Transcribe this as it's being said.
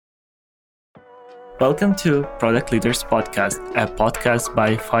Welcome to Product Leaders Podcast, a podcast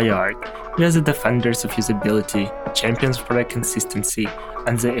by FireArt. We are the defenders of usability, champions of product consistency,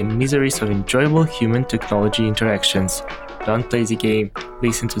 and the emissaries of enjoyable human-technology interactions. Don't play the game,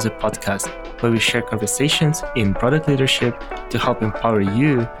 listen to the podcast, where we share conversations in product leadership to help empower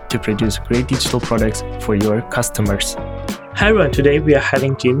you to produce great digital products for your customers. Hi everyone, today we are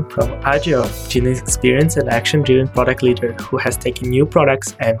having Jean from Agio. Jean is an experienced and action-driven product leader who has taken new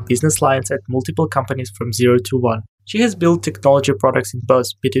products and business lines at multiple companies from 0 to 1. She has built technology products in both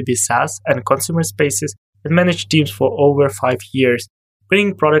B2B SaaS and consumer spaces and managed teams for over 5 years,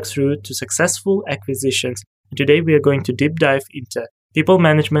 bringing products through to successful acquisitions. And today we are going to deep dive into people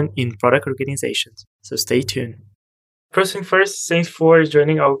management in product organizations. So stay tuned. First thing first, thanks for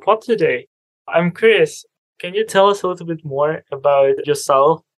joining our pod today. I'm curious, can you tell us a little bit more about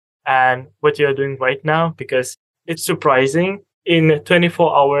yourself and what you're doing right now? Because it's surprising in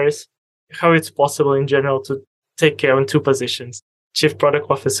 24 hours how it's possible in general to take care of 2 positions, Chief Product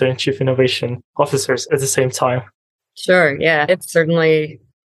Officer and Chief Innovation Officers at the same time. Sure. Yeah. It's certainly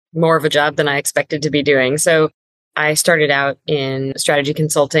more of a job than I expected to be doing. So I started out in strategy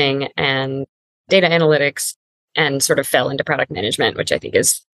consulting and data analytics and sort of fell into product management, which I think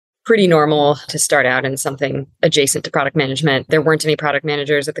is pretty normal to start out in something adjacent to product management. There weren't any product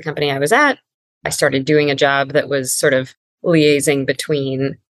managers at the company I was at. I started doing a job that was sort of liaising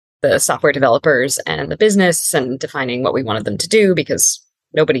between the software developers and the business and defining what we wanted them to do because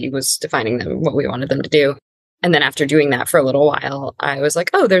nobody was defining what we wanted them to do. And then after doing that for a little while, I was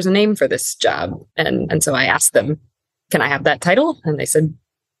like, oh, there's a name for this job. And so I asked them, can I have that title? And they said,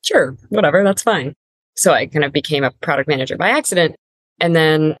 sure, whatever, that's fine. So I kind of became a product manager by accident. And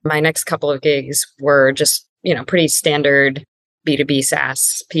then my next couple of gigs were just, pretty standard B2B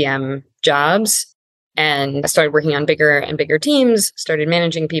SaaS PM jobs. And I started working on bigger and bigger teams, started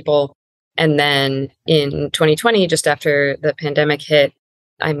managing people. And then in 2020, just after the pandemic hit,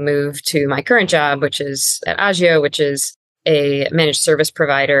 I moved to my current job, which is at Agio, which is a managed service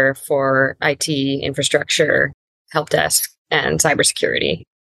provider for IT infrastructure, help desk, and cybersecurity.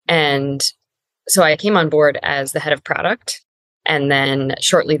 And so I came on board as the head of product. And then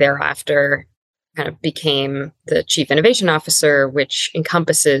shortly thereafter, kind of became the chief innovation officer, which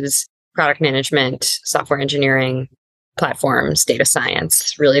encompasses product management, software engineering, platforms, data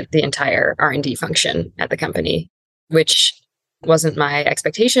science, really the entire R&D function at the company, which wasn't my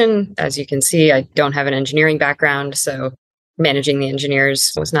expectation. As you can see, I don't have an engineering background, so managing the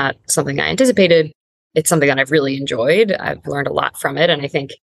engineers was not something I anticipated. It's something that I've really enjoyed. I've learned a lot from it, and I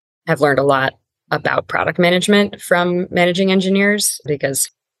think I've learned a lot about product management from managing engineers because,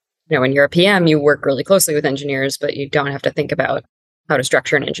 when you're a PM, you work really closely with engineers, but you don't have to think about how to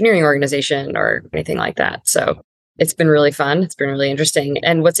structure an engineering organization or anything like that. So it's been really fun. It's been really interesting.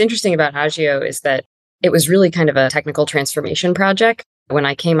 And what's interesting about Agio is that it was really kind of a technical transformation project. When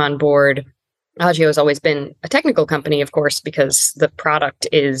I came on board, Agio has always been a technical company, of course, because the product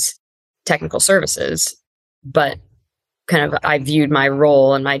is technical services. But kind of I viewed my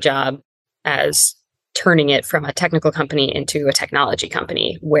role and my job as turning it from a technical company into a technology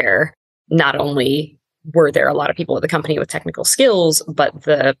company, where not only were there a lot of people at the company with technical skills, but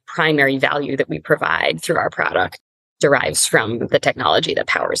the primary value that we provide through our product derives from the technology that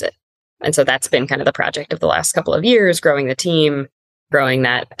powers it. And so that's been kind of the project of the last couple of years, growing the team, growing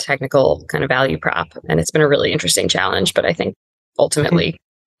that technical kind of value prop. And it's been a really interesting challenge, but I think ultimately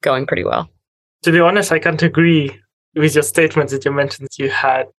going pretty well. To be honest, I can't agree with your statement that you mentioned that you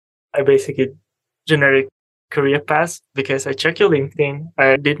had a basically generic career path, because I checked your LinkedIn,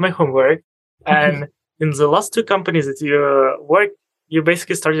 I did my homework, and in the last 2 companies that you worked, you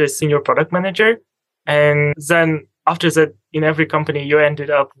basically started as senior product manager. And then after that, in every company, you ended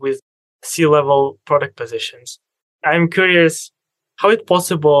up with C-level product positions. I'm curious how it's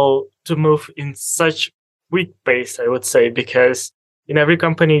possible to move in such quick pace, I would say, because in every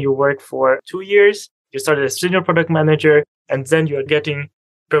company you work for 2 years, you started as senior product manager, and then you're getting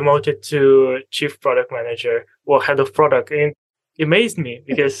promoted to chief product manager or head of product. And it amazed me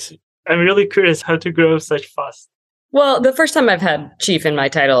because I'm really curious how to grow such fast. Well, the first time I've had chief in my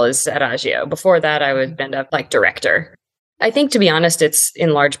title is at Agio. Before that, I would end up like director. I think, to be honest, it's in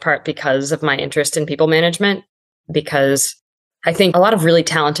large part because of my interest in people management, because I think a lot of really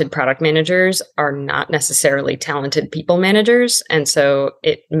talented product managers are not necessarily talented people managers. And so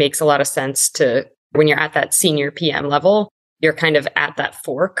it makes a lot of sense to, when you're at that senior PM level, you're kind of at that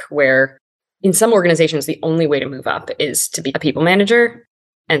fork where in some organizations, the only way to move up is to be a people manager.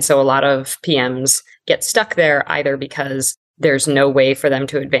 And so a lot of PMs get stuck there either because there's no way for them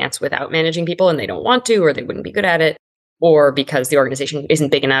to advance without managing people and they don't want to, or they wouldn't be good at it, or because the organization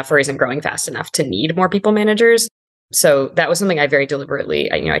isn't big enough or isn't growing fast enough to need more people managers. So that was something I very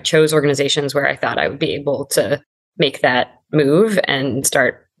deliberately, I chose organizations where I thought I would be able to make that move and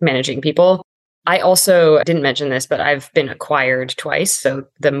start managing people. I also didn't mention this, but I've been acquired twice. So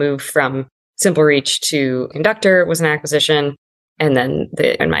the move from Simple Reach to Conductor was an acquisition. And then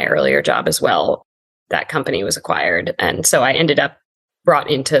in my earlier job as well, that company was acquired. And so I ended up brought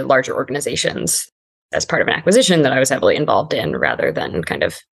into larger organizations as part of an acquisition that I was heavily involved in rather than kind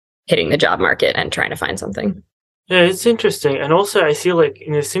of hitting the job market and trying to find something. Yeah, it's interesting. And also I feel like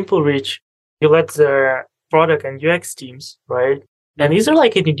in a Simple Reach, you led the product and UX teams, right? And is there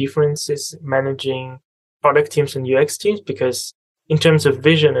like any differences managing product teams and UX teams? Because in terms of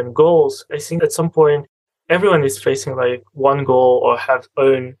vision and goals, I think at some point everyone is facing like one goal or have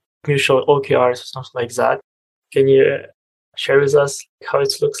own mutual OKRs or something like that. Can you share with us how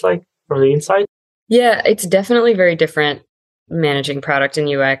it looks like from the inside? Yeah, it's definitely very different managing product and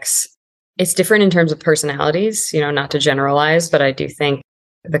UX. It's different in terms of personalities, not to generalize, but I do think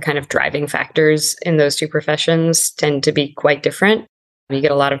the kind of driving factors in those two professions tend to be quite different. You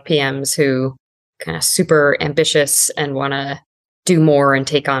get a lot of PMs who kind of super ambitious and want to do more and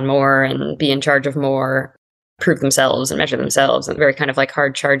take on more and be in charge of more, prove themselves and measure themselves, and very kind of like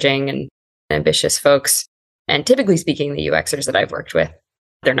hard charging and ambitious folks. And typically speaking, the UXers that I've worked with,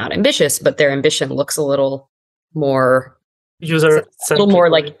 they're not ambitious, but their ambition looks a little more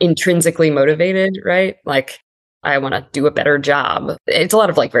like intrinsically motivated, right? Like I want to do a better job. It's a lot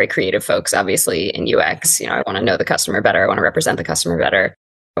of like very creative folks, obviously, in UX. I want to know the customer better. I want to represent the customer better.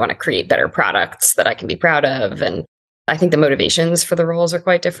 I want to create better products that I can be proud of. And I think the motivations for the roles are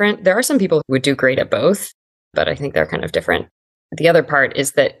quite different. There are some people who would do great at both, but I think they're kind of different. The other part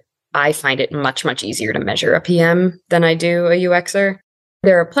is that I find it much, much easier to measure a PM than I do a UXer.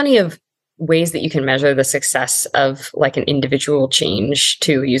 There are plenty of ways that you can measure the success of like an individual change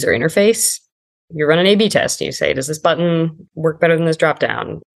to a user interface. You run an A/B test and you say, does this button work better than this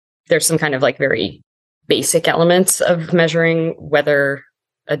dropdown? There's some kind of like very basic elements of measuring whether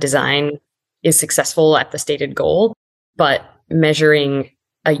a design is successful at the stated goal, but measuring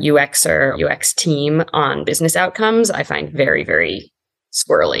a UX or UX team on business outcomes, I find very, very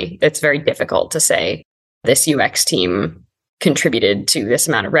squirrely. It's very difficult to say this UX team contributed to this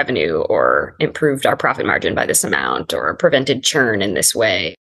amount of revenue or improved our profit margin by this amount or prevented churn in this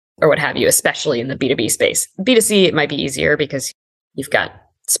way or what have you, especially in the B2B space. B2C, it might be easier because you've got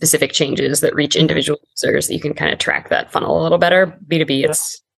specific changes that reach individual users that you can kind of track that funnel a little better. B2B,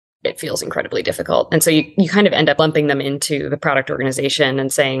 it feels incredibly difficult. And so you kind of end up lumping them into the product organization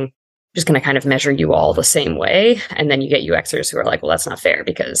and saying, just going to kind of measure you all the same way. And then you get UXers who are like, well, that's not fair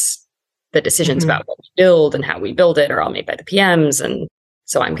because the decisions about what we build and how we build it are all made by the PMs. And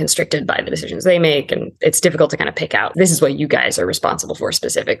so I'm constricted by the decisions they make. And it's difficult to kind of pick out, this is what you guys are responsible for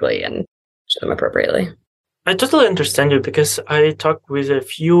specifically and show them appropriately. I totally understand you because I talked with a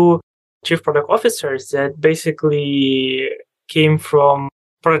few chief product officers that basically came from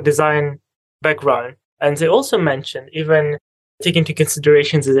product design background. And they also mentioned, even taking into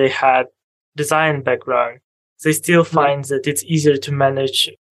consideration that they had design background, they still find that it's easier to manage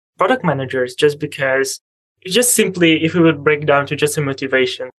product managers just because just simply, if we would break down to just a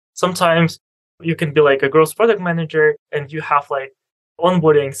motivation, sometimes you can be like a growth product manager and you have like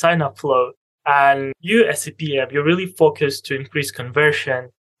onboarding sign-up flow. And you as a PM, you're really focused to increase conversion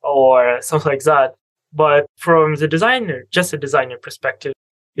or something like that. But from the designer, just a designer perspective,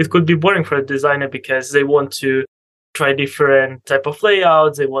 it could be boring for a designer because they want to try different type of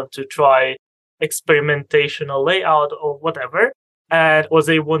layouts. They want to try experimentational layout or whatever. Or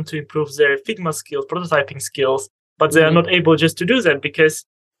they want to improve their Figma skills, prototyping skills, but they are not able just to do that because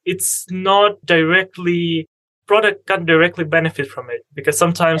it's not directly, product can't directly benefit from it because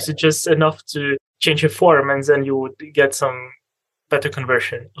sometimes it's just enough to change a form and then you would get some better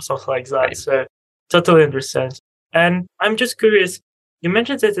conversion or something like that. Right. So totally understand. And I'm just curious, you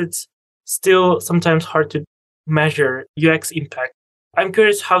mentioned that it's still sometimes hard to measure UX impact. I'm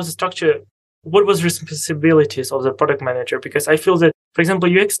curious how the structure, what was responsibilities of the product manager? Because I feel that, for example,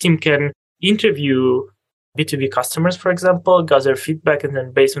 UX team can interview B2B customers, for example, gather feedback, and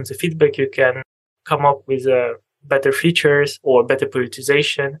then based on the feedback, you can come up with better features or better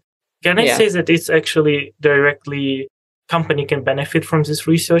prioritization. Can I say that it's actually directly company can benefit from this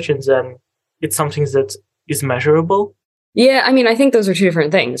research and then it's something that is measurable? Yeah, I mean, I think those are two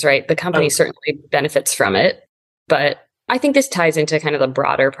different things, right? The company certainly benefits from it, but I think this ties into kind of the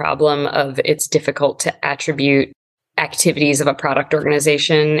broader problem of it's difficult to attribute activities of a product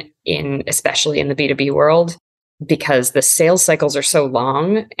organization especially in the B2B world, because the sales cycles are so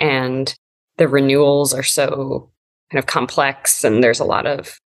long and the renewals are so kind of complex, and there's a lot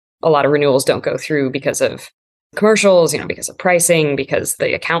of renewals don't go through because of commercials, because of pricing, because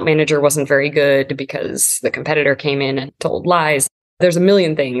the account manager wasn't very good, because the competitor came in and told lies. There's a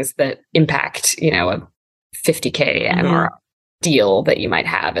million things that impact, a $50K MRR deal that you might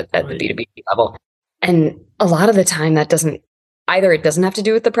have at the B2B level. And a lot of the time that doesn't have to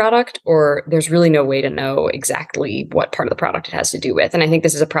do with the product, or there's really no way to know exactly what part of the product it has to do with. And I think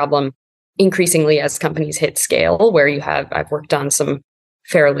this is a problem increasingly as companies hit scale, where I've worked on some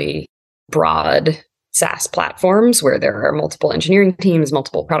fairly broad SaaS platforms where there are multiple engineering teams,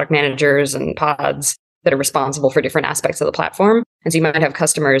 multiple product managers and pods that are responsible for different aspects of the platform. And so you might have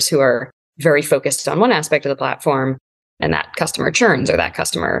customers who are very focused on one aspect of the platform, and that customer churns or that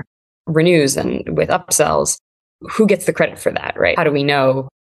customer renews and with upsells. Who gets the credit for that, right? How do we know?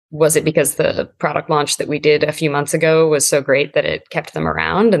 Was it because the product launch that we did a few months ago was so great that it kept them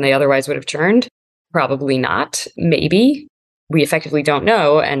around and they otherwise would have churned? Probably not. Maybe. We effectively don't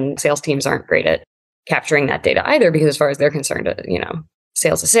know, and sales teams aren't great at capturing that data either, because as far as they're concerned,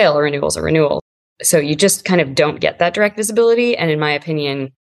 sales a sale, or renewal's a renewal. So you just kind of don't get that direct visibility. And in my opinion,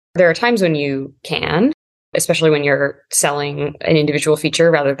 there are times when you can, especially when you're selling an individual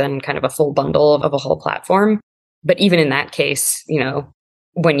feature rather than kind of a full bundle of a whole platform. But even in that case,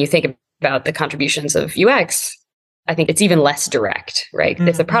 when you think about the contributions of UX, I think it's even less direct, right?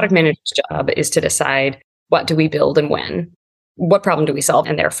 If the product manager's job is to decide what do we build and when, what problem do we solve,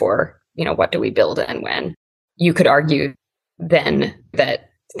 and therefore, what do we build and when, you could argue then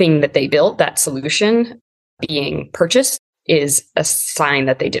that thing that they built, that solution being purchased, is a sign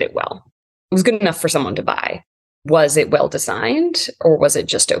that they did it well. It was good enough for someone to buy. Was it well designed, or was it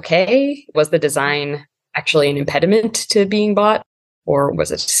just okay? Was the design actually an impediment to being bought, or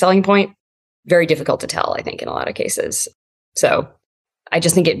was it a selling point? Very difficult to tell, I think, in a lot of cases. So I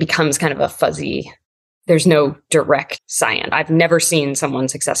just think it becomes kind of a fuzzy, there's no direct science. I've never seen someone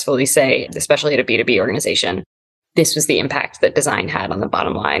successfully say, especially at a B2B organization, this was the impact that design had on the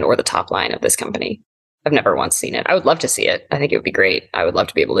bottom line or the top line of this company. I've never once seen it. I would love to see it. I think it would be great. I would love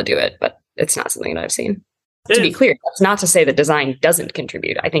to be able to do it, but it's not something that I've seen. To be clear, that's not to say that design doesn't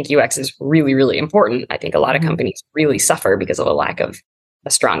contribute. I think UX is really, really important. I think a lot of companies really suffer because of a lack of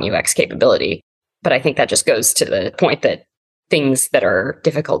a strong UX capability. But I think that just goes to the point that things that are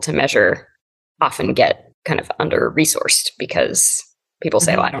difficult to measure often get kind of under-resourced, because people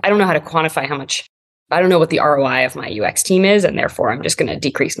say, well, I don't know how to quantify how much, I don't know what the ROI of my UX team is, and therefore I'm just going to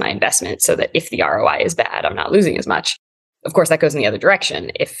decrease my investment so that if the ROI is bad, I'm not losing as much. Of course, that goes in the other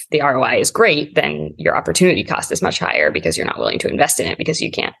direction. If the ROI is great, then your opportunity cost is much higher because you're not willing to invest in it because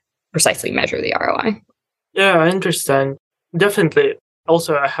you can't precisely measure the ROI. Yeah, I understand. Definitely.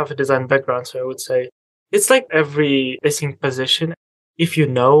 Also, I have a design background, so I would say it's like every distinct position. If you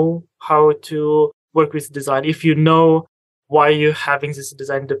know how to work with design, if you know why you're having this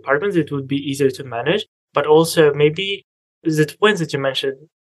design department, it would be easier to manage. But also maybe the points that you mentioned,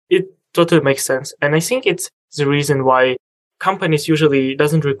 it totally makes sense. And I think it's the reason why companies usually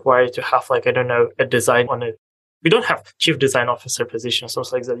doesn't require to have a design on it. We don't have chief design officer position or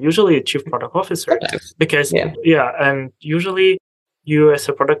something like that. Usually a chief product officer. Because, and usually you as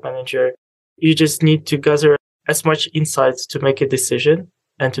a product manager, you just need to gather as much insights to make a decision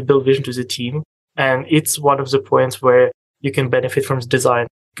and to build vision to the team. And it's one of the points where you can benefit from the design,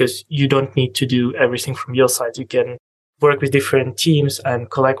 because you don't need to do everything from your side. You can work with different teams and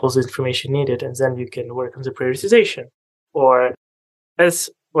collect all the information needed, and then you can work on the prioritization. Or as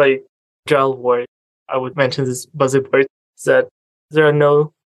Agile word, I would mention this buzzword, that there are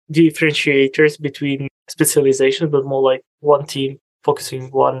no differentiators between specialization, but more like one team focusing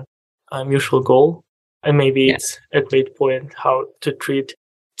one mutual goal. And maybe it's a great point how to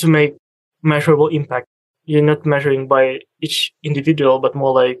make measurable impact. You're not measuring by each individual, but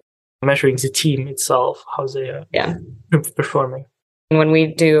more like measuring the team itself, how they are performing. When we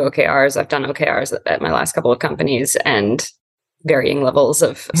do OKRs, I've done OKRs at my last couple of companies, and varying levels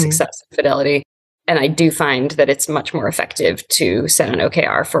of success and fidelity. And I do find that it's much more effective to set an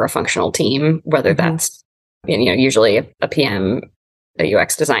OKR for a functional team, whether that's usually a PM, a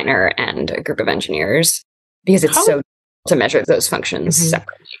UX designer, and a group of engineers, because it's so to measure those functions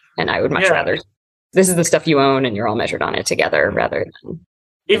separately. And I would much rather, this is the stuff you own and you're all measured on it together, rather than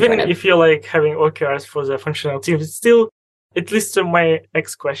even if you're having OKRs for the functional team. It's still, at least to my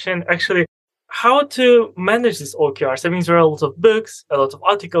next question, actually, how to manage these OKRs. I mean, there are a lot of books, a lot of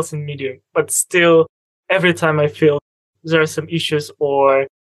articles in Medium, but still, every time I feel there are some issues, or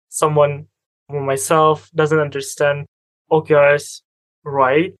someone or myself doesn't understand OKRs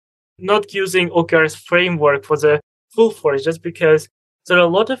right, not using OKRs framework for the full force, just because So there are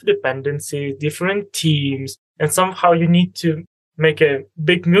a lot of dependencies, different teams, and somehow you need to make a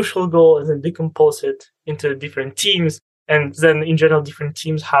big mutual goal and then decompose it into different teams. And then in general, different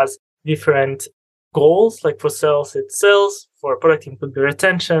teams has different goals. Like for sales, it's sales. For product, it could be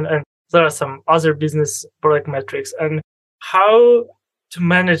retention. And there are some other business product metrics. And how to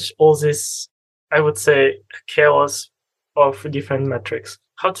manage all this, I would say, chaos of different metrics.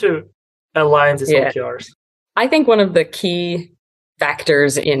 How to align these OKRs. I think one of the key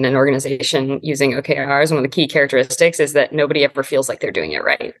factors in an organization using OKRs, one of the key characteristics is that nobody ever feels like they're doing it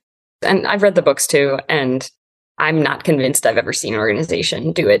right. And I've read the books too, and I'm not convinced I've ever seen an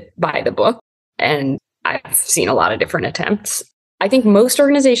organization do it by the book. And I've seen a lot of different attempts. I think most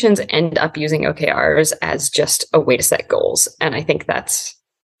organizations end up using OKRs as just a way to set goals. And I think that's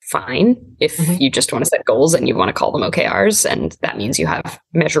fine if you just want to set goals and you want to call them OKRs, and that means you have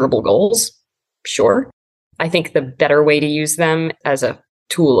measurable goals. Sure. I think the better way to use them as a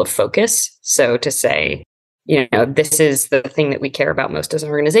tool of focus. So to say, this is the thing that we care about most as an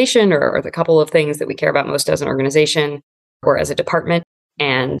organization, or the couple of things that we care about most as an organization or as a department.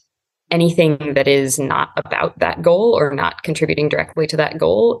 And anything that is not about that goal or not contributing directly to that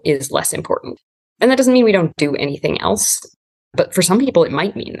goal is less important. And that doesn't mean we don't do anything else. But for some people, it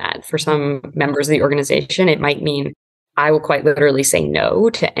might mean that. For some members of the organization, it might mean I will quite literally say no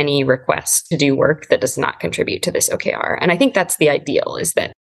to any request to do work that does not contribute to this OKR. And I think that's the ideal, is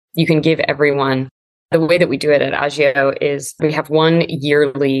that you can give everyone, the way that we do it at Agio is we have one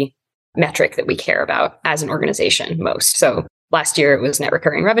yearly metric that we care about as an organization most. So last year it was net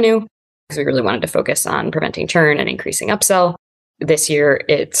recurring revenue, because we really wanted to focus on preventing churn and increasing upsell. This year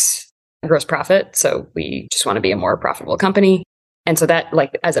it's gross profit. So we just want to be a more profitable company. And so that,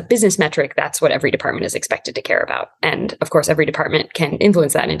 like, as a business metric, that's what every department is expected to care about. And of course, every department can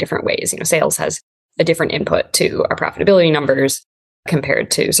influence that in different ways. Sales has a different input to our profitability numbers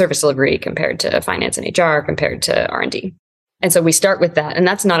compared to service delivery, compared to finance and HR, compared to R&D. And so we start with that. And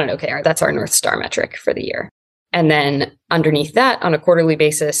that's not an OKR. That's our North Star metric for the year. And then underneath that, on a quarterly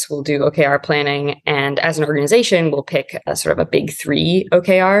basis, we'll do OKR planning. And as an organization, we'll pick a sort of a big 3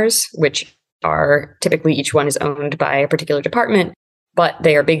 OKRs, which are typically each one is owned by a particular department, but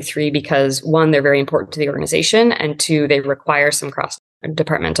they are big 3 because 1, they're very important to the organization, and 2, they require some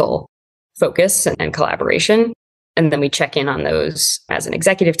cross-departmental focus and collaboration. And then we check in on those as an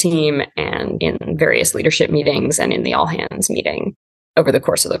executive team and in various leadership meetings and in the all hands meeting over the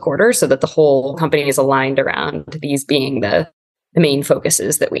course of the quarter, so that the whole company is aligned around these being the main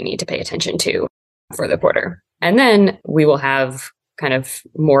focuses that we need to pay attention to for the quarter. And then we will have kind of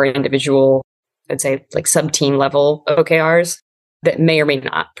more individual, I'd say like sub-team level OKRs that may or may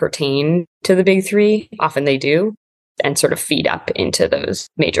not pertain to the big 3. Often they do, and sort of feed up into those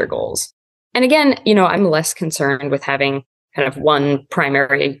major goals. And again, I'm less concerned with having kind of one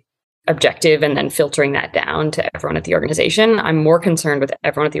primary objective and then filtering that down to everyone at the organization. I'm more concerned with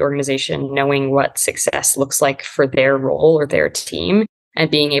everyone at the organization knowing what success looks like for their role or their team, and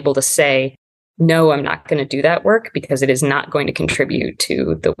being able to say, no, I'm not going to do that work because it is not going to contribute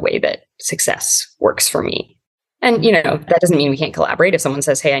to the way that success works for me. And, that doesn't mean we can't collaborate. If someone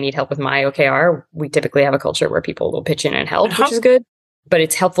says, hey, I need help with my OKR, we typically have a culture where people will pitch in and help, which is good. But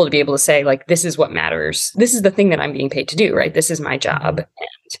it's helpful to be able to say, like, this is what matters. This is the thing that I'm being paid to do, right? This is my job.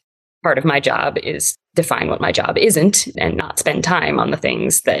 And part of my job is define what my job isn't and not spend time on the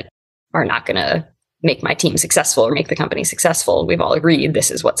things that are not going to make my team successful or make the company successful. We've all agreed this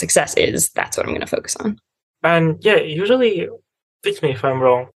is what success is. That's what I'm going to focus on. And yeah, usually, fix me if I'm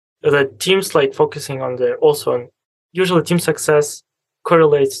wrong, that teams like focusing on usually team success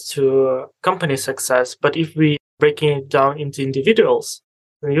correlates to company success. But if we breaking it down into individuals,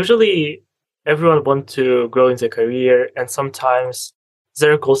 then usually everyone wants to grow in their career, and sometimes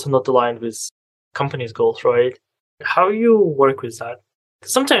their goals are not aligned with company's goals, right? How you work with that?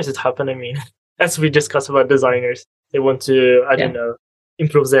 Sometimes it happens, as we discussed about designers, they want to,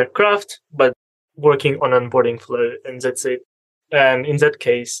 improve their craft, but working on onboarding flow, and that's it. And in that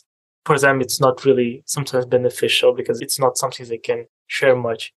case, for them, it's not really sometimes beneficial because it's not something they can share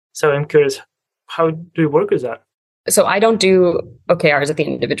much. So I'm curious, how do you work with that? So I don't do OKRs at the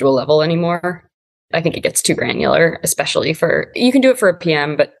individual level anymore. I think it gets too granular, especially you can do it for a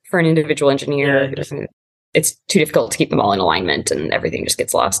PM, but for an individual engineer, it's too difficult to keep them all in alignment and everything just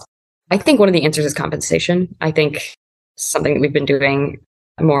gets lost. I think one of the answers is compensation. I think something that we've been doing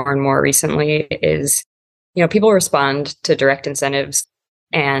more and more recently is, people respond to direct incentives.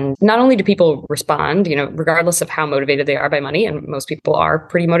 And not only do people respond, regardless of how motivated they are by money, and most people are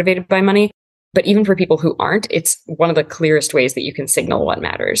pretty motivated by money, but even for people who aren't, it's one of the clearest ways that you can signal what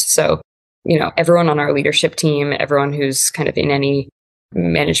matters. So, everyone on our leadership team, everyone who's kind of in any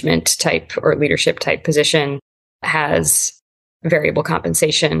management type or leadership type position has variable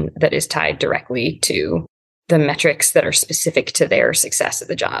compensation that is tied directly to the metrics that are specific to their success at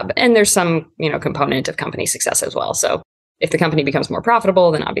the job. And there's some, component of company success as well. So if the company becomes more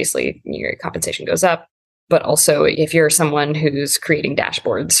profitable, then obviously your compensation goes up. But also if you're someone who's creating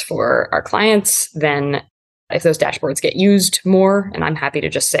dashboards for our clients, then if those dashboards get used more, and I'm happy to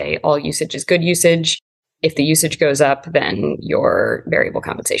just say all usage is good usage. If the usage goes up, then your variable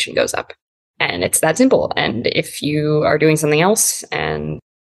compensation goes up. And it's that simple. And if you are doing something else and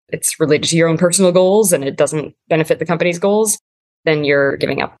it's related to your own personal goals and it doesn't benefit the company's goals, then you're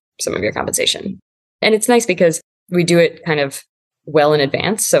giving up some of your compensation. And it's nice because we do it kind of well in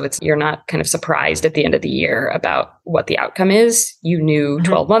advance. So you're not kind of surprised at the end of the year about what the outcome is. You knew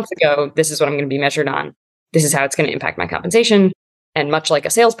 12 months ago, this is what I'm going to be measured on. This is how it's going to impact my compensation. And much like a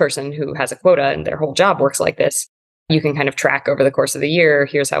salesperson who has a quota and their whole job works like this, you can kind of track over the course of the year.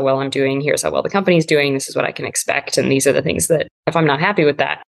 Here's how well I'm doing. Here's how well the company's doing. This is what I can expect. And these are the things that, if I'm not happy with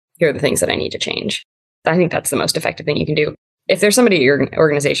that, here are the things that I need to change. I think that's the most effective thing you can do. If there's somebody at your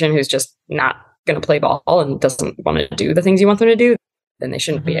organization who's just not going to play ball and doesn't want to do the things you want them to do, then they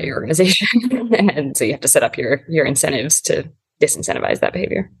shouldn't be at your organization. And so you have to set up your incentives to disincentivize that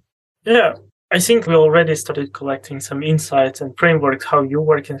behavior. Yeah. I think we already started collecting some insights and frameworks, how you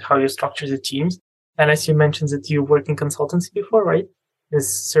work and how you structure the teams. And as you mentioned that you worked in consultancy before, right?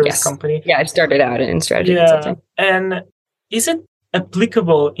 This service company. Yeah, I started out in strategy consulting. And is it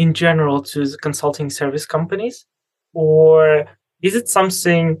applicable in general to the consulting service companies? Or is it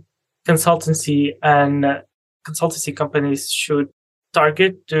something consultancy companies should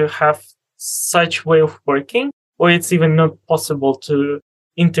target to have such way of working? Or it's even not possible to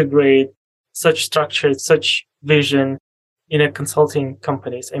integrate such structure, such vision in a consulting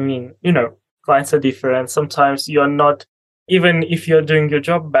companies? I mean, clients are different. Sometimes you're not, even if you're doing your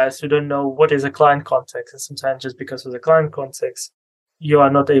job best, you don't know what is a client context. And sometimes just because of the client context, you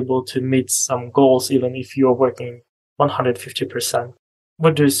are not able to meet some goals, even if you're working 150%.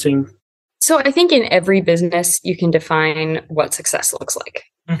 What do you think? So I think in every business, you can define what success looks like.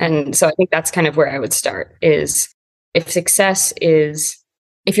 And so I think that's kind of where I would start is if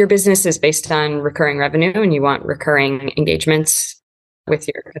your business is based on recurring revenue and you want recurring engagements with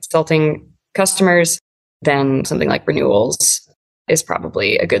your consulting customers, then something like renewals is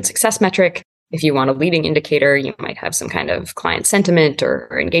probably a good success metric. If you want a leading indicator, you might have some kind of client sentiment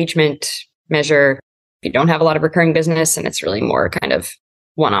or engagement measure. If you don't have a lot of recurring business and it's really more kind of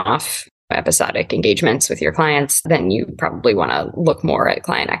one-off episodic engagements with your clients, then you probably want to look more at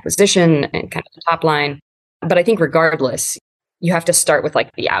client acquisition and kind of the top line. But I think regardless, you have to start with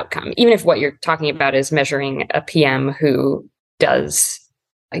like the outcome. Even if what you're talking about is measuring a PM who does,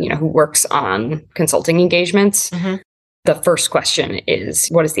 who works on consulting engagements, the first question is,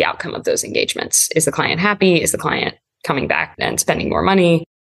 what is the outcome of those engagements? Is the client happy? Is the client coming back and spending more money?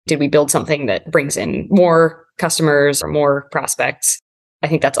 Did we build something that brings in more customers or more prospects? I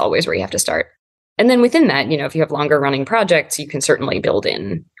think that's always where you have to start. And then within that, if you have longer running projects, you can certainly build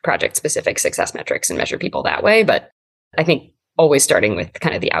in project specific success metrics and measure people that way. But I think always starting with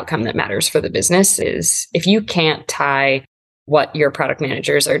kind of the outcome that matters for the business is if you can't tie what your product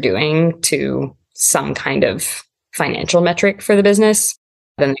managers are doing to some kind of financial metric for the business,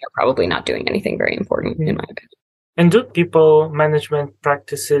 then they're probably not doing anything very important, in my opinion. And do people management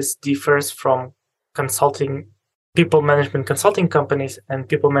practices differs from people management consulting companies and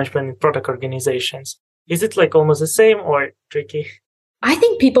people management product organizations? Is it like almost the same or tricky? I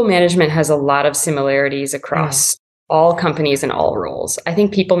think people management has a lot of similarities across all companies and all roles. I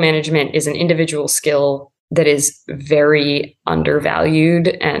think people management is an individual skill that is very undervalued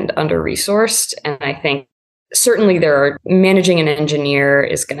and under-resourced. And I think certainly managing an engineer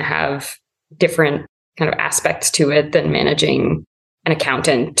is going to have different kind of aspects to it than managing an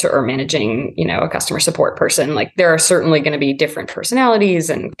accountant or managing, a customer support person. Like there are certainly going to be different personalities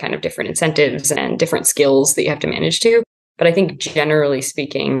and kind of different incentives and different skills that you have to manage to. But I think generally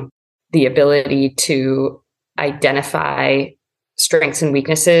speaking, the ability to identify strengths and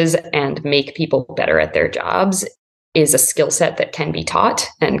weaknesses and make people better at their jobs is a skill set that can be taught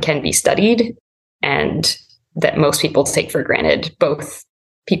and can be studied, and that most people take for granted, both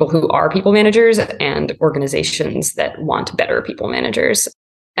people who are people managers and organizations that want better people managers.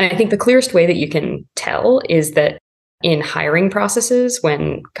 And I think the clearest way that you can tell is that in hiring processes,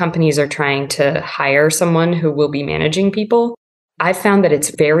 when companies are trying to hire someone who will be managing people, I've found that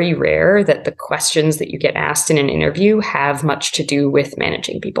it's very rare that the questions that you get asked in an interview have much to do with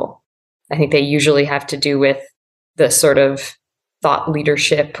managing people. I think they usually have to do with the sort of thought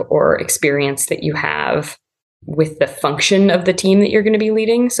leadership or experience that you have with the function of the team that you're going to be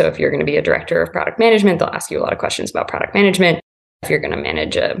leading. So if you're going to be a director of product management, they'll ask you a lot of questions about product management. If you're going to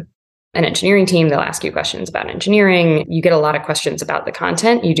manage an engineering team, they'll ask you questions about engineering. You get a lot of questions about the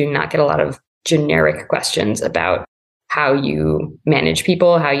content. You do not get a lot of generic questions about how you manage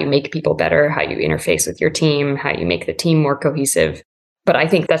people, how you make people better, how you interface with your team, how you make the team more cohesive. But I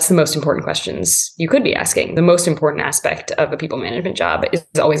think that's the most important questions you could be asking. The most important aspect of a people management job is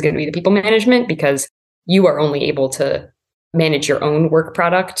always going to be the people management, because you are only able to manage your own work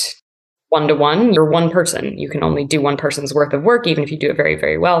product one-to-one. You're one person. You can only do one person's worth of work, even if you do it very,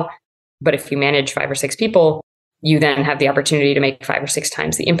 very well. But if you manage 5 or 6 people, you then have the opportunity to make 5 or 6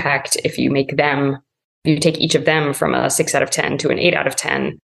 times the impact. If you take each of them from a 6 out of 10 to an 8 out of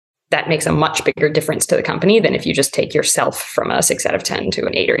 10, that makes a much bigger difference to the company than if you just take yourself from a 6 out of 10 to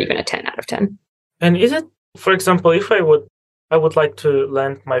an 8 or even a 10 out of 10. And is it, for example, if I would like to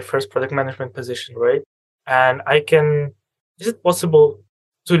land my first product management position, right? And is it possible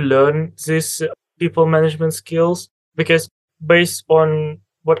to learn these people management skills? Because based on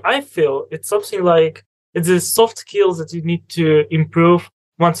what I feel, it's something like it's the soft skills that you need to improve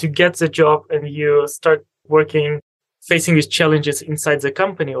once you get the job and you start working, facing these challenges inside the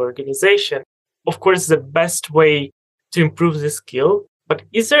company or organization. Of course, the best way to improve this skill. But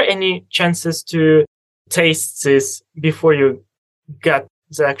is there any chances to taste this before you get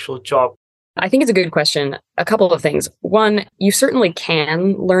the actual job? I think it's a good question. A couple of things. One, you certainly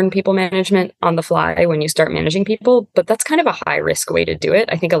can learn people management on the fly when you start managing people, but that's kind of a high risk way to do it.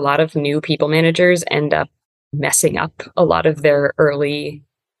 I think a lot of new people managers end up messing up a lot of their early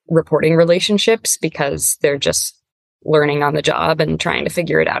reporting relationships because they're just learning on the job and trying to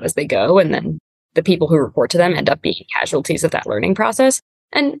figure it out as they go. And then the people who report to them end up being casualties of that learning process.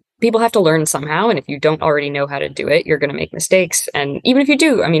 And people have to learn somehow. And if you don't already know how to do it, you're going to make mistakes. And even if you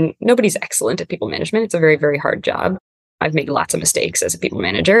do, nobody's excellent at people management. It's a very, very hard job. I've made lots of mistakes as a people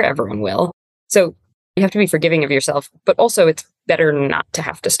manager. Everyone will. So you have to be forgiving of yourself, but also it's better not to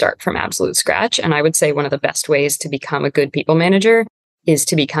have to start from absolute scratch. And I would say one of the best ways to become a good people manager is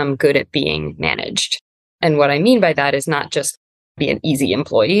to become good at being managed. And what I mean by that is not just be an easy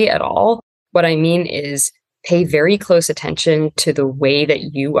employee at all. What I mean is pay very close attention to the way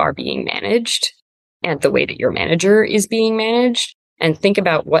that you are being managed and the way that your manager is being managed, and think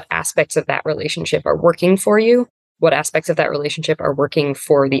about what aspects of that relationship are working for you, what aspects of that relationship are working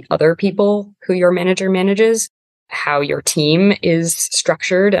for the other people who your manager manages, how your team is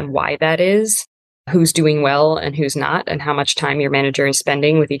structured and why that is, who's doing well and who's not, and how much time your manager is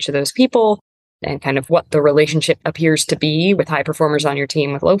spending with each of those people, and kind of what the relationship appears to be with high performers on your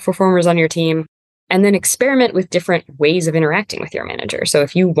team, with low performers on your team. And then experiment with different ways of interacting with your manager. So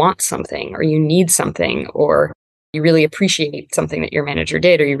if you want something or you need something, or you really appreciate something that your manager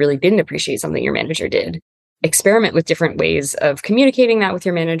did, or you really didn't appreciate something your manager did, experiment with different ways of communicating that with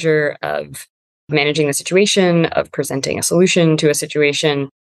your manager, of managing the situation, of presenting a solution to a situation,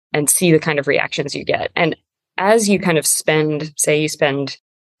 and see the kind of reactions you get. And as you kind of spend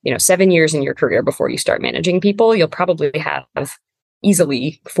 7 years in your career before you start managing people, you'll probably have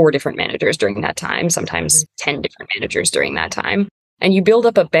easily 4 different managers during that time, sometimes 10 different managers during that time. And you build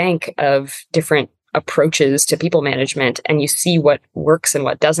up a bank of different approaches to people management, and you see what works and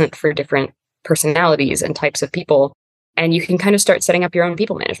what doesn't for different personalities and types of people. And you can kind of start setting up your own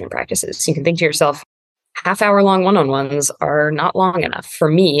people management practices. You can think to yourself, half-hour-long one-on-ones are not long enough for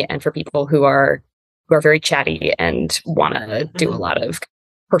me and for people who are very chatty and want to do a lot of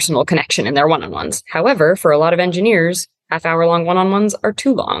personal connection in their one-on-ones. However, for a lot of engineers, half-hour-long one-on-ones are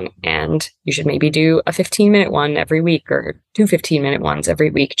too long, and you should maybe do a 15-minute one every week, or 2 15-minute ones every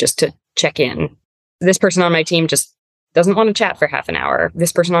week, just to check in. This person on my team just doesn't want to chat for half an hour.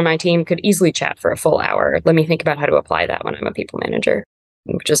 This person on my team could easily chat for a full hour. Let me think about how to apply that when I'm a people manager,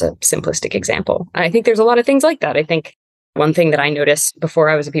 which is a simplistic example. I think there's a lot of things like that. I think one thing that I noticed before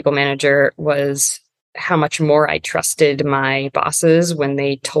I was a people manager was how much more I trusted my bosses when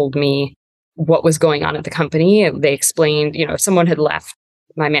they told me what was going on at the company. They explained, if someone had left,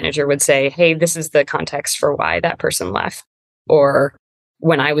 my manager would say, hey, this is the context for why that person left. Or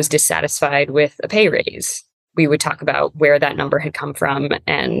when I was dissatisfied with a pay raise, we would talk about where that number had come from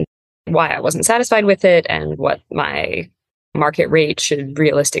and why I wasn't satisfied with it, and what my market rate should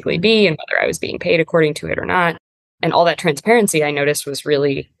realistically be, and whether I was being paid according to it or not. And all that transparency I noticed was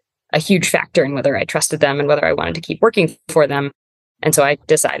really a huge factor in whether I trusted them and whether I wanted to keep working for them. And so I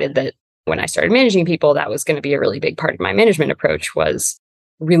decided that when I started managing people, that was going to be a really big part of my management approach, was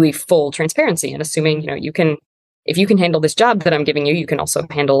really full transparency and assuming, if you can handle this job that I'm giving you, you can also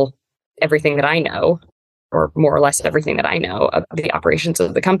handle everything that I know. or more or less everything that I know about the operations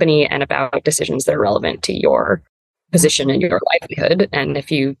of the company and about decisions that are relevant to your position and your livelihood. And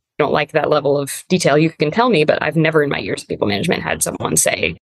if you don't like that level of detail, you can tell me, but I've never in my years of people management had someone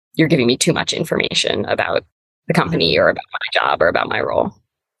say, you're giving me too much information about the company or about my job or about my role.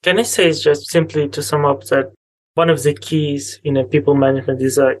 Can I say, just simply to sum up, that one of the keys in people management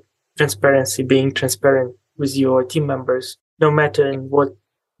is transparency, being transparent with your team members, no matter in what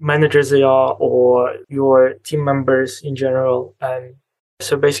managers they are or your team members in general. And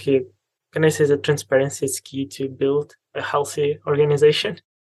so basically, can I say that transparency is key to build a healthy organization?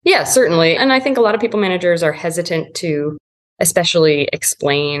 Yeah, certainly. And I think a lot of people managers are hesitant to especially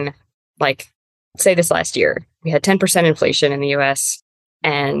explain, like, say this last year, we had 10% inflation in the US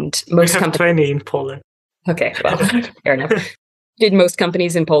and most companies 20 in Poland. Okay, well, fair enough. Did most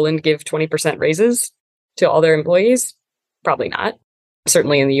companies in Poland give 20% raises to all their employees? Probably not.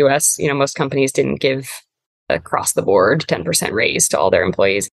 Certainly in the US, most companies didn't give across the board 10% raise to all their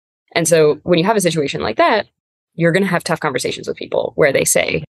employees. And so when you have a situation like that, you're going to have tough conversations with people where they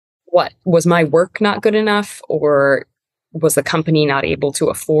say, what, was my work not good enough? Or was the company not able to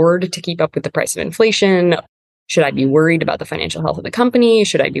afford to keep up with the price of inflation? Should I be worried about the financial health of the company?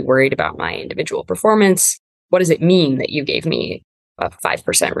 Should I be worried about my individual performance? What does it mean that you gave me a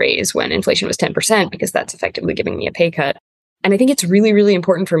 5% raise when inflation was 10%? Because that's effectively giving me a pay cut. And I think it's really, really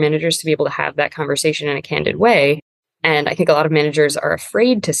important for managers to be able to have that conversation in a candid way. And I think a lot of managers are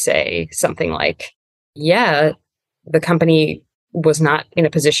afraid to say something like, yeah, the company was not in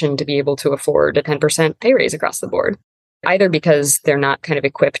a position to be able to afford a 10% pay raise across the board, either because they're not kind of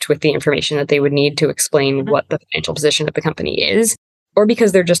equipped with the information that they would need to explain what the financial position of the company is, or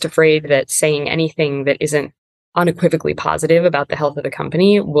because they're just afraid that saying anything that isn't unequivocally positive about the health of the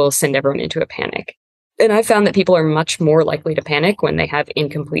company will send everyone into a panic. And I found that people are much more likely to panic when they have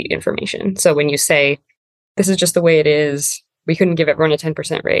incomplete information. So when you say, this is just the way it is, we couldn't give everyone a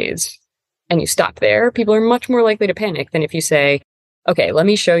 10% raise, and you stop there, people are much more likely to panic than if you say, okay, let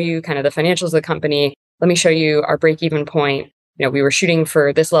me show you kind of the financials of the company. Let me show you our break-even point. We were shooting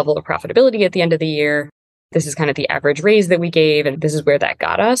for this level of profitability at the end of the year. This is kind of the average raise that we gave, and this is where that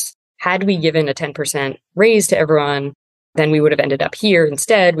got us. Had we given a 10% raise to everyone, then we would have ended up here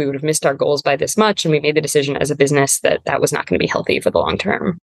instead. We would have missed our goals by this much, and we made the decision as a business that that was not going to be healthy for the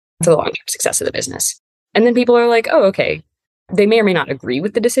long-term success of the business. And then people are like, oh, okay. They may or may not agree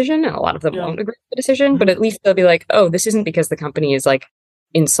with the decision, and a lot of them won't agree with the decision, but at least they'll be like, oh, this isn't because the company is like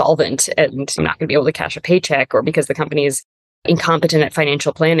insolvent and I'm not going to be able to cash a paycheck, or because the company is incompetent at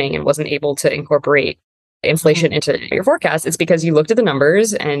financial planning and wasn't able to incorporate inflation into your forecast. It's because you looked at the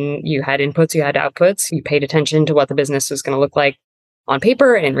numbers and you had inputs, you had outputs, you paid attention to what the business was going to look like on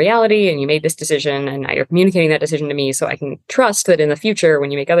paper and in reality, and you made this decision, and now you're communicating that decision to me so I can trust that in the future,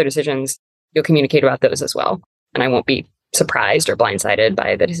 when you make other decisions, you'll communicate about those as well. And I won't be surprised or blindsided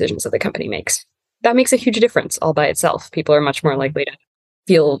by the decisions that the company makes. That makes a huge difference all by itself. People are much more likely to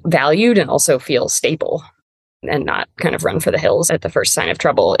feel valued and also feel stable and not kind of run for the hills at the first sign of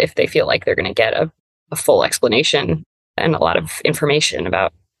trouble if they feel like they're going to get a full explanation and a lot of information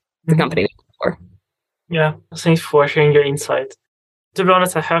about the company. Yeah, thanks for sharing your insight. To be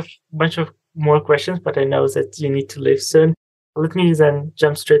honest, I have a bunch of more questions, but I know that you need to leave soon. Let me then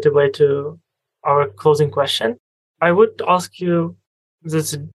jump straight away to our closing question. I would ask you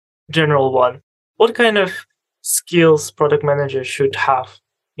this general one. What kind of skills product managers should have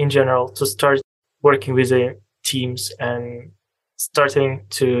in general to start working with the teams and starting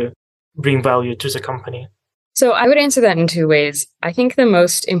to bring value to the company? So I would answer that in two ways. I think the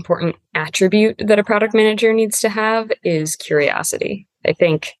most important attribute that a product manager needs to have is curiosity. I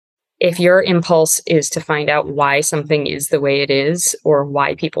think if your impulse is to find out why something is the way it is or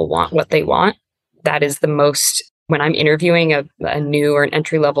why people want what they want, that is the most, when I'm interviewing a new or an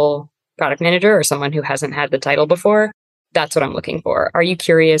entry-level product manager or someone who hasn't had the title before, that's what I'm looking for. Are you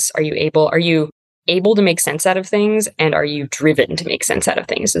curious? Are you able to make sense out of things? And are you driven to make sense out of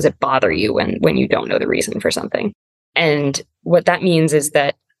things? Does it bother you when you don't know the reason for something? And what that means is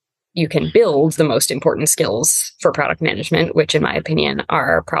that you can build the most important skills for product management, which in my opinion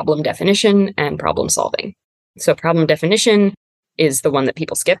are problem definition and problem solving. So problem definition is the one that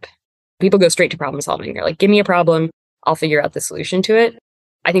people skip. People go straight to problem solving. They're like, give me a problem, I'll figure out the solution to it.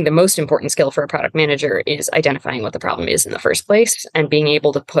 I think the most important skill for a product manager is identifying what the problem is in the first place and being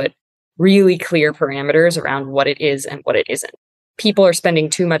able to put really clear parameters around what it is and what it isn't. People are spending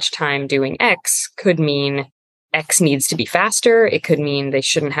too much time doing X could mean X needs to be faster. It could mean they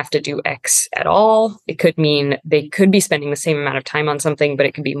shouldn't have to do X at all. It could mean they could be spending the same amount of time on something, but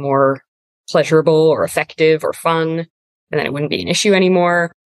it could be more pleasurable or effective or fun, and then it wouldn't be an issue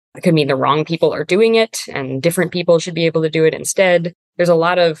anymore. It could mean the wrong people are doing it and different people should be able to do it instead. There's a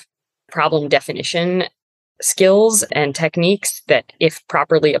lot of problem definition skills and techniques that, if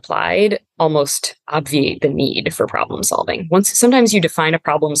properly applied, almost obviate the need for problem solving. Sometimes you define a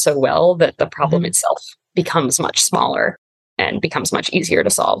problem so well that the problem itself becomes much smaller and becomes much easier to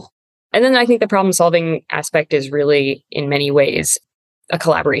solve. And then I think the problem solving aspect is really, in many ways, a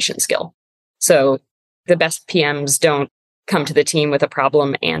collaboration skill. So the best PMs don't come to the team with a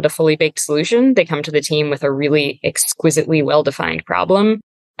problem and a fully baked solution. They come to the team with a really exquisitely well-defined problem.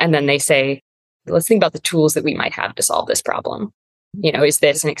 And then they say, let's think about the tools that we might have to solve this problem. Is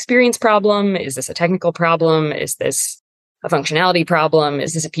this an experience problem? Is this a technical problem? Is this a functionality problem?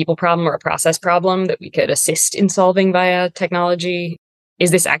 Is this a people problem or a process problem that we could assist in solving via technology?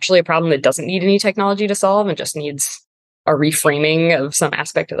 Is this actually a problem that doesn't need any technology to solve and just needs a reframing of some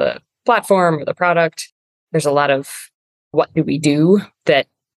aspect of the platform or the product? There's a lot of what do we do that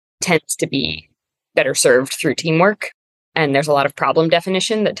tends to be better served through teamwork. And there's a lot of problem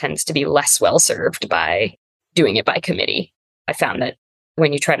definition that tends to be less well served by doing it by committee. I found that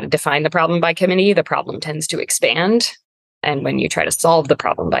when you try to define the problem by committee, the problem tends to expand. And when you try to solve the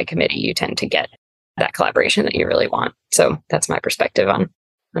problem by committee, you tend to get that collaboration that you really want. So that's my perspective on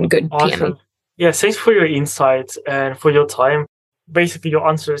good PMing. Yeah, thanks for your insights and for your time. Basically, your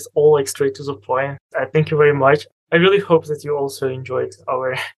answers all straight to the point. Thank you very much. I really hope that you also enjoyed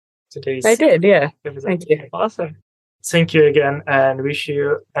our today's I did, yeah. episode. Thank you. Awesome. Thank you again and wish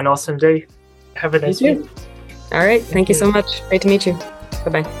you an awesome day. Have a nice week. All right. Thank you so much. Great to meet you.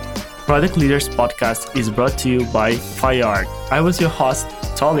 Bye-bye. Product Leaders Podcast is brought to you by FireArt. I was your host,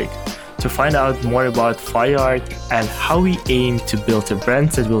 Tolik. To find out more about FireArt and how we aim to build a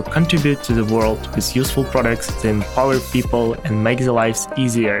brand that will contribute to the world with useful products that empower people and make their lives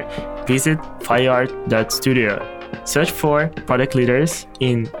easier, visit fireart.studio. Search for Product Leaders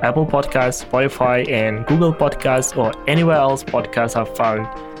in Apple Podcasts, Spotify, and Google Podcasts, or anywhere else podcasts are found.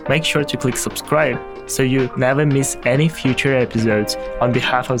 Make sure to click subscribe so you never miss any future episodes. On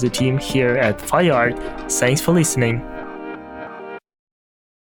behalf of the team here at FireArt, thanks for listening.